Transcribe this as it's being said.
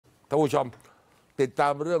ท่านผู้ชมติดตา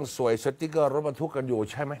มเรื่องสวยสติ๊กเกอร์รถบรรทุกกันอยู่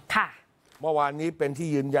ใช่ไหมค่ะเมื่อวานนี้เป็นที่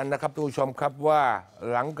ยืนยันนะครับท่านผู้ชมครับว่า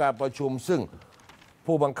หลังการประชุมซึ่ง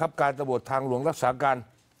ผู้บังคับการตำรวจทางหลวงรักษาการ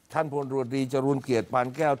ท่านพลตำรวจตรีจรูญเกียรติปาน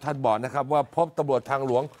แก้วท่านบอกนะครับว่าพบตำรวจทางห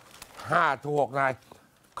ลวง5-6 นาย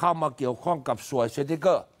เข้ามาเกี่ยวข้องกับสวยสติ๊กเก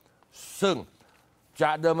อร์ซึ่งจ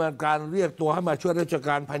ะดำเนินการเรียกตัวให้มาช่วยราชก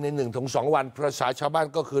ารภายใน 1-2 วันภาษาชาวบ้าน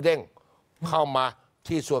ก็คือเด้งเข้ามา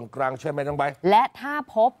ที่ส่วนกลางใช่ไหมน้องใบและถ้า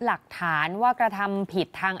พบหลักฐานว่ากระทำผิด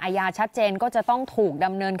ทางอาญาชัดเจนก็จะต้องถูกด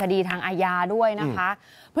ำเนินคดีทางอาญาด้วยนะคะ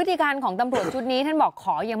พฤติการของตำรวจชุดนี้ท่านบอกข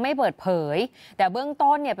อยังไม่เปิดเผยแต่เบื้อง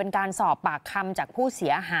ต้นเนี่ยเป็นการสอบปากคำจากผู้เสี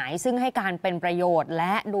ยหายซึ่งให้การเป็นประโยชน์แล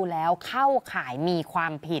ะดูแล้วเข้าข่ายมีควา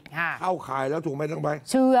มผิดค่ะเข้าข่ายแล้วถูกไหมน้องใบ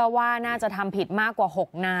เชื่อว่าน่าจะทำผิดมากกว่า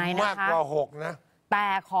6 นายนะคะมากกว่า6นะแต่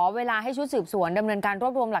ขอเวลาให้ชุดสืบสวนดำเนินการรว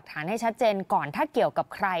บรวมหลักฐานให้ชัดเจนก่อนถ้าเกี่ยวกับ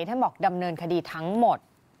ใครท่านบอกดำเนินคดีทั้งหมด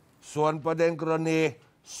ส่วนประเด็นกรณี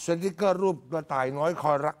สติ๊กเกอร์รูปกระต่ายน้อยค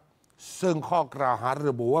อยรักซึ่งข้อกล่าวหาร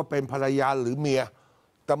ะบุว่าเป็นภรรยาหรือเมีย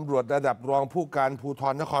ตำรวจระดับรองผู้การภูธ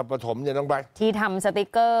รนครปฐมเนี่ยน้องใบที่ทำสติ๊ก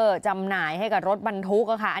เกอร์จำหน่ายให้กับรถบรรทุก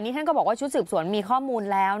อะค่ะอันนี้ท่านก็บอกว่าชุดสืบสวนมีข้อมูล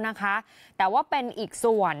แล้วนะคะแต่ว่าเป็นอีก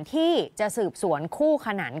ส่วนที่จะสืบสวนคู่ข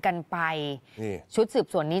นานกันไปชุดสืบ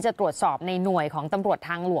สวนนี้จะตรวจสอบในหน่วยของตำรวจ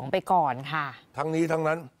ทางหลวงไปก่อนค่ะทั้งนี้ทั้ง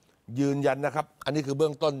นั้นยืนยันนะครับอันนี้คือเบื้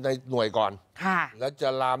องต้นในหน่วยก่อนค่ะแล้วจะ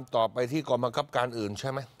ลามต่อไปที่กองบังคับการอื่นใช่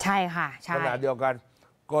ไหมใช่ค่ะใช่ขณะเดียวกัน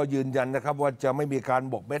ก็ยืนยันนะครับว่าจะไม่มีการ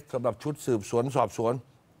บกเม็ดสำหรับชุดสืบสวนสอบสวน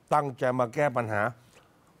ตั้งใจมาแก้ปัญหา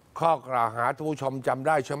ข้อกล่าวหาท่านผู้ชมจำไ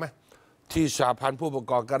ด้ใช่ไหมที่สหพันธ์ผู้ประ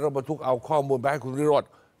กอบการรถบรรทุกเอาข้อมูลไปให้คุณวิโรจน์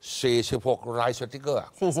46 รายสติ๊กเกอร์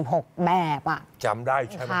46 แบบอะจำได้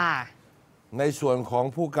ใช่ไหมในส่วนของ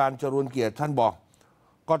ผู้การจรูญเกียรติท่านบอก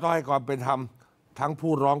ก็ต้องให้ความเป็นธรรมทั้ง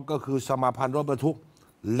ผู้ร้องก็คือสมาพันธ์รถบรรทุก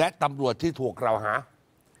และตำรวจที่ถูกกล่าวหา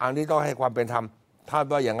อันนี้ต้องให้ความเป็นธรรมถ้า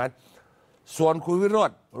ว่าอย่างนั้นส่วนคุณวิโร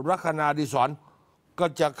จน์ลัคนาดิศรก็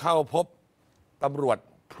จะเข้าพบตำรวจ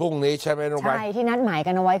พรุ่งนี้ใช่ไหมน้องใบใช่ที่นัดหมาย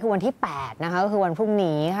กันเอาไว้คือวันที่8นะคะก็คือวันพรุ่ง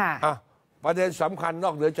นี้ค่ะประเด็นสำคัญน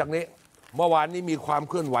อกเหนือจากนี้เมื่อวานนี้มีความ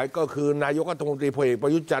เคลื่อนไหวก็คือนายกรัฐมนตรีพลเอกปร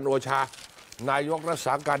ะยุทธ์จันทร์โอชานายกรักษ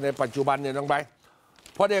าการในปัจจุบันเนี่ยน้องใบ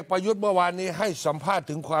พลเอกประยุทธ์เมื่อวานนี้ให้สัมภาษณ์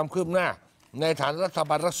ถึงความคืบหน้าในฐานรัฐบ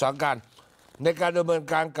าลรักษาการในการดำเนิน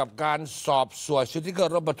การกับการสอบสวนสติ๊กเกอ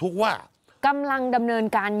ร์รถบรรทุกว่ากำลังดำเนิน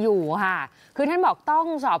การอยู่ค่ะคือท่านบอกต้อง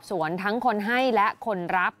สอบสวนทั้งคนให้และคน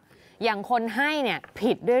รับอย่างคนให้เนี่ย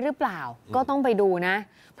ผิดด้วยหรือเปล่าก็ต้องไปดูนะ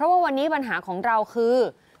เพราะว่าวันนี้ปัญหาของเราคือ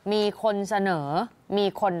มีคนเสนอมี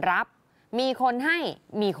คนรับมีคนให้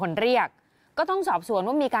มีคนเรียกก็ต้องสอบสวน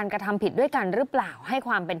ว่ามีการกระทำผิดด้วยกันหรือเปล่าให้ค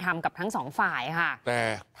วามเป็นธรรมกับทั้งสองฝ่ายค่ะแต่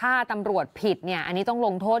ถ้าตำรวจผิดเนี่ยอันนี้ต้องล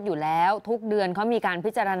งโทษอยู่แล้วทุกเดือนเขามีการ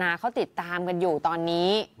พิจารณาเขาติดตามกันอยู่ตอนนี้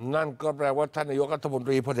นั่นก็แปลว่าท่านนายกรัฐมนต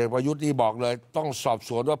รีพลเอกประยุทธ์นี่บอกเลยต้องสอบส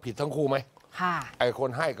วนว่าผิดทั้งคู่ไหมค่ะไอ้คน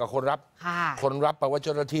ให้กับคนรับคนรับแปลว่าเ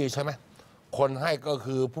จ้าหน้าที่ใช่ไหมคนให้ก็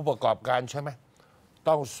คือผู้ประกอบการใช่ไหม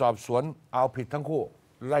ต้องสอบสวนเอาผิดทั้งคู่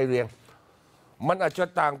ไล่เรียงมันอาจจะ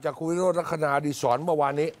ต่างจากคุณวิโรจน์ลัคนาดิศรเมื่อว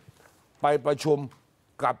านนี้ไปประชุม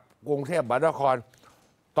กับกรุงเทพมหานคร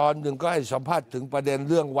ตอนหนึ่งก็ให้สัมภาษณ์ถึงประเด็น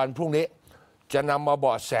เรื่องวันพรุ่งนี้จะนำมาเบ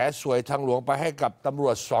าะแสสวยทางหลวงไปให้กับตำร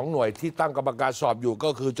วจ2 หน่วยที่ตั้งกรรมการสอบอยู่ก็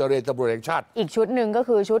คือเจรตำรวจแห่งชาติอีกชุดหนึ่งก็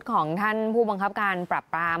คือชุดของท่านผู้บังคับการปราบ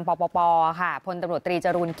ปรามปปป.ค่ะพลตำรวจตรีจ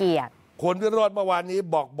รูญเกียรติคุณวิโรจน์เมื่อวานนี้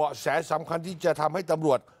บอกเบาะแสสำคัญที่จะทำให้ตำร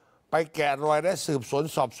วจไปแกะรอยและสืบสวน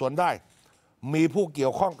สอบสวนได้มีผู้เกี่ย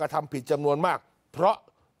วข้องกระทำผิดจำนวนมากเพราะ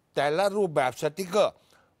แต่ละรูปแบบสติ๊กเกอร์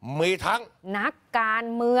มีทั้งนักการ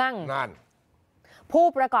เมืองนั่นผู้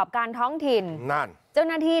ประกอบการท้องถิ่นนั่นเจ้า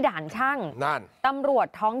หน้าที่ด่านช่างนั่นตำรวจ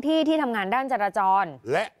ท้องที่ที่ทำงานด้านจราจร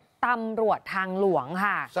และตำรวจทางหลวง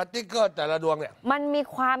ค่ะสติ๊กเกอร์แต่ละดวงเนี่ยมันมี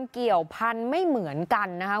ความเกี่ยวพันไม่เหมือนกัน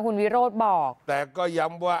นะคะคุณวิโรจน์บอกแต่ก็ย้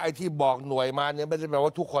ำว่าไอ้ที่บอกหน่วยมาเนี่ยไม่ได้แปลว่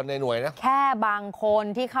าทุกคนในหน่วยนะแค่บางคน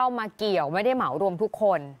ที่เข้ามาเกี่ยวไม่ได้เหมารวมทุกค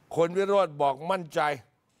นคุณวิโรจน์บอกมั่นใจ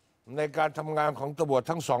ในการทำงานของตำรวจ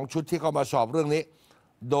ทั้ง2 ชุดที่เข้ามาสอบเรื่องนี้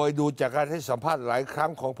โดยดูจากการให้สัมภาษณ์หลายครั้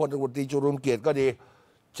งของพลตำรวจตรีจรูญเกียรติก็ดี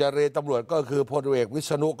เจรตำรวจก็คือพลเอกวิ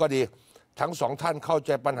ษณุก็ดีทั้ง2 ท่านเข้าใ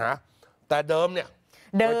จปัญหาแต่เดิมเนี่ย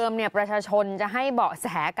ประชาชนจะให้เบาะแส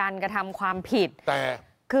การกระทำความผิดแต่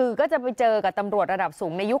คือก็จะไปเจอกับตำรวจระดับสู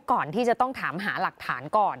งในยุคก่อนที่จะต้องถามหาหลักฐาน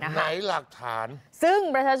ก่อนนะคะไหนหลักฐานซึ่ง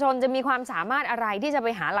ประชาชนจะมีความสามารถอะไรที่จะไป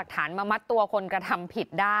หาหลักฐานมามัดตัวคนกระทำผิด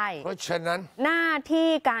ได้เพราะฉะนั้นหน้าที่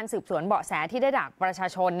การสืบสวนเบาะแสที่ได้จากประชา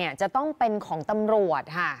ชนเนี่ยจะต้องเป็นของตำรวจ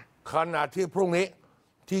ค่ะขณะที่พรุ่งนี้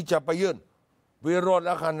ที่จะไปยื่นวิโรจน์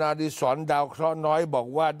ลัคนาดิศรดาวเคราะห์น้อยบอก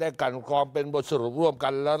ว่าได้กลั่นกรองเป็นบทสรุปร่วมกั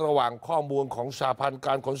นและระหว่างข้อมูลของสหพันธ์ก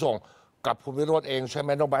ารขนส่ง กับคุณวิโรจน์เองใช่ไหม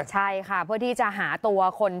น้องใบใช่ค่ะเพื่อที่จะหาตัว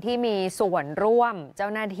คนที่มีส่วนร่วมเจ้า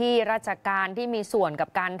หน้าที่ราชการที่มีส่วนกับ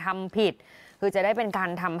การทำผิดคือจะได้เป็นการ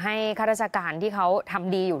ทำให้ข้าราชการที่เขาท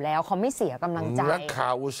ำดีอยู่แล้วเขาไม่เสียกำลังใจนักข่า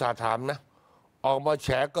วอุตสาห์ถามนะออกมาแฉ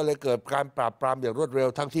ก็เลยเกิดการปราบปรามอย่างรวดเร็ว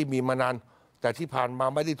ทั้งที่มีมานานแต่ที่ผ่านมา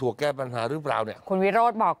ไม่ได้ถูกแก้ปัญหาหรือเปล่าเนี่ยคุณวิโร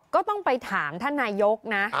จน์บอกก็ต้องไปถามท่านนายก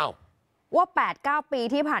นะว่า 8-9 ปี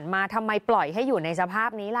ที่ผ่านมาทำไมปล่อยให้อยู่ในสภาพ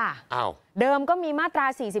นี้ล่ะเดิมก็มีมาตรา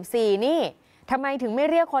 44 นี่ทำไมถึงไม่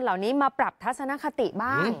เรียกคนเหล่านี้มาปรับทัศนคติ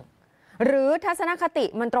บ้างหรือทัศนคติ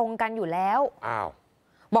มันตรงกันอยู่แล้ว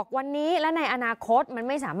บอกวันนี้และในอนาคตมัน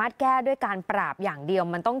ไม่สามารถแก้ด้วยการปราบอย่างเดียว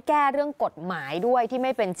มันต้องแก้เรื่องกฎหมายด้วยที่ไ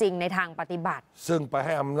ม่เป็นจริงในทางปฏิบัติซึ่งไปใ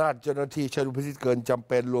ห้อำนาจเจ้าหน้าที่ใช้ดุลพินิจเกินจำเ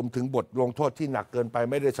ป็นรวมถึงบทลงโทษที่หนักเกินไป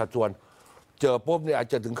ไม่ได้สัดส่วนเจอปุ๊บเนี่ยอาจ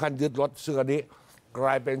จะถึงขั้นยึดรถซึ่งอันนี้กล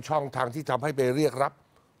ายเป็นช่องทางที่ทำให้ไปเรียกรับ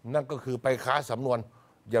นั่นก็คือไปค้าสำนวน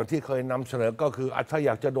อย่างที่เคยนำเสนอก็คือถ้าอย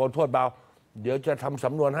ากจะโดนโทษเบาเดี๋ยวจะทำส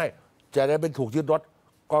ำนวนให้จะได้เป็นถูกยึดรถ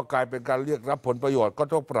ก็กลายเป็นการเรียกรับผลประโยชน์ก็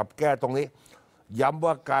ต้องปรับแก้ตรงนี้ย้ำ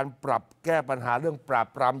ว่าการปรับแก้ปัญหาเรื่องปราบ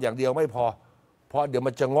ปรามอย่างเดียวไม่พอเพราะเดี๋ยว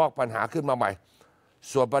มันจะงอกปัญหาขึ้นมาใหม่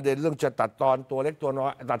ส่วนประเด็นเรื่องจะตัดตอนตัวเล็กตัวน้อ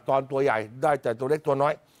ยตัดตอนตัวใหญ่ได้แต่ตัวเล็กตัวน้อ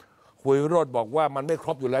ยคุยโรจน์บอกว่ามันไม่คร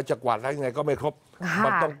บอยู่แล้วจะกวาดอะไรยังไงก็ไม่ครบมั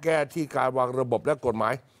นต้องแก้ที่การวางระบบและกฎหมา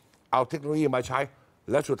ยเอาเทคโนโลยีมาใช้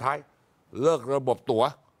และสุดท้ายเลิกระบบตั๋ว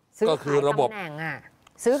ก็คือระบบ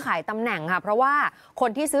ซื้อขายตำแหน่งค่ะเพราะว่าคน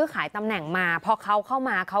ที่ซื้อขายตำแหน่งมาพอเขาเข้า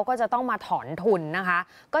มาเขาก็จะต้องมาถอนทุนนะคะ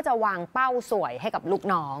ก็จะวางเป้าสวยให้กับลูก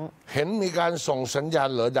น้องเห็นมีการส่งสัญญาณ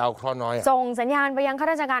เหรอดาวเคราะห์น้อยส่งสัญญาณไปยังข้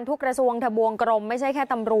าราชการทุกกระทรวงทบวงกรมไม่ใช่แค่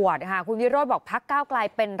ตำรวจค่ะคุณวิโรจน์บอกพรรคก้าวไกล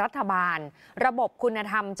เป็นรัฐบาลระบบคุณ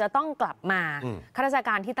ธรรมจะต้องกลับมาข้าราชก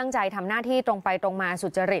ารที่ตั้งใจทำหน้าที่ตรงไปตรงมาสุ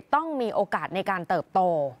จริตต้องมีโอกาสในการเติบโต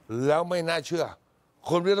แล้วไม่น่าเชื่อ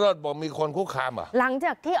คุณวิโรจน์บอกมีคนคุกคามหลังจ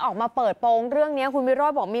ากที่ออกมาเปิดโปงเรื่องนี้คุณวิโร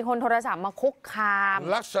จน์บอกมีคนโทรศัพท์มาคุกคาม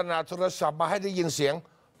ลักษณะโทรศัพท์มาให้ได้ยินเสียง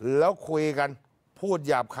แล้วคุยกันพูด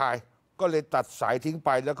หยาบคายก็เลยตัดสายทิ้งไป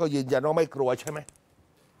แล้วก็ยืนยันว่าไม่กลัวใช่ไหม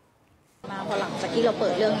มาพอหลังจากที่เราเปิ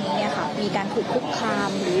ดเรื่องนี้เนี่ยค่ะมีการถูกคุกคาม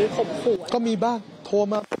หรือข่มขู่ก็มีบ้างโทร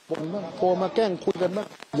มาบ่นบ้างโทรมาแกล้งคุยกันบ้าง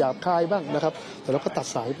หยาบคายบ้างนะครับแต่เราก็ตัด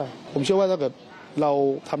สายไปผมเชื่อว่าถ้าเกิดเรา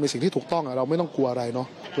ทำในสิ่งที่ถูกต้องเราไม่ต้องกลัวอะไรเนาะ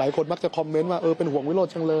หลายคนมักจะคอมเมนต์ว่าเป็นห่วงวิโรจ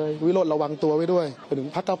น์จังเลยวิโรจน์ระวังตัวไว้ด้วยถึง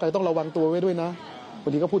พรรคก้าวไกลต้องระวังตัวไว้ด้วยนะบา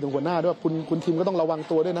งทีก็พูดถึงหัวหน้าด้วยคุณทีมก็ต้องระวัง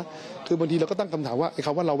ตัวด้วยนะคือบางทีเราก็ตั้งคำถามว่าไอ้ค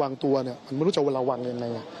ำว่าระวังตัวเนี่ยมันไม่รู้จะระวังยังไง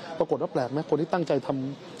ปรากฏว่าแปลกไหมคนที่ตั้งใจท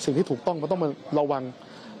ำสิ่งที่ถูกต้องมันต้องมาระวัง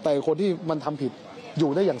แต่คนที่มันทำผิดอยู่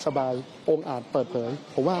ได้อย่างสบายองอาจเปิดเผย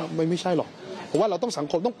ผมว่าไม่ใช่หรอกผมว่าเราต้องสัง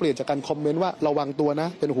คมต้องเปลี่ยนจากการคอมเมนต์ว่าระวังตัวนะ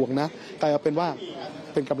เป็นห่วงนะกลายมาเป็นว่า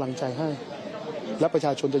เป็นกำลังใจให้และประช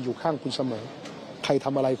าชนจะอยู่ข้างคุณเสมอใครท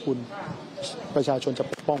ำอะไรคุณประชาชนจะ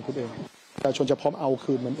ปกป้องคุณเองประชาชนจะพร้อมเอา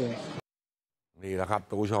คืนมันเองนี่แหละครับ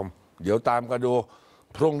ท่านผู้ชมเดี๋ยวตามกันดู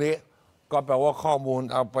พรุ่งนี้ก็แปลว่าข้อมูล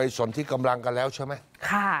เอาไปสนที่กำลังกันแล้วใช่ไหม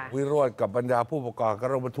ค่ะวิโรจน์กับบรรดาผู้ประกอบการ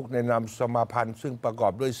รถบรรทุกในนามสมาพันธ์ซึ่งประกอ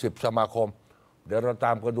บด้วย10 สมาคมเดี๋ยวเราต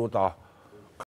ามกันดูต่อ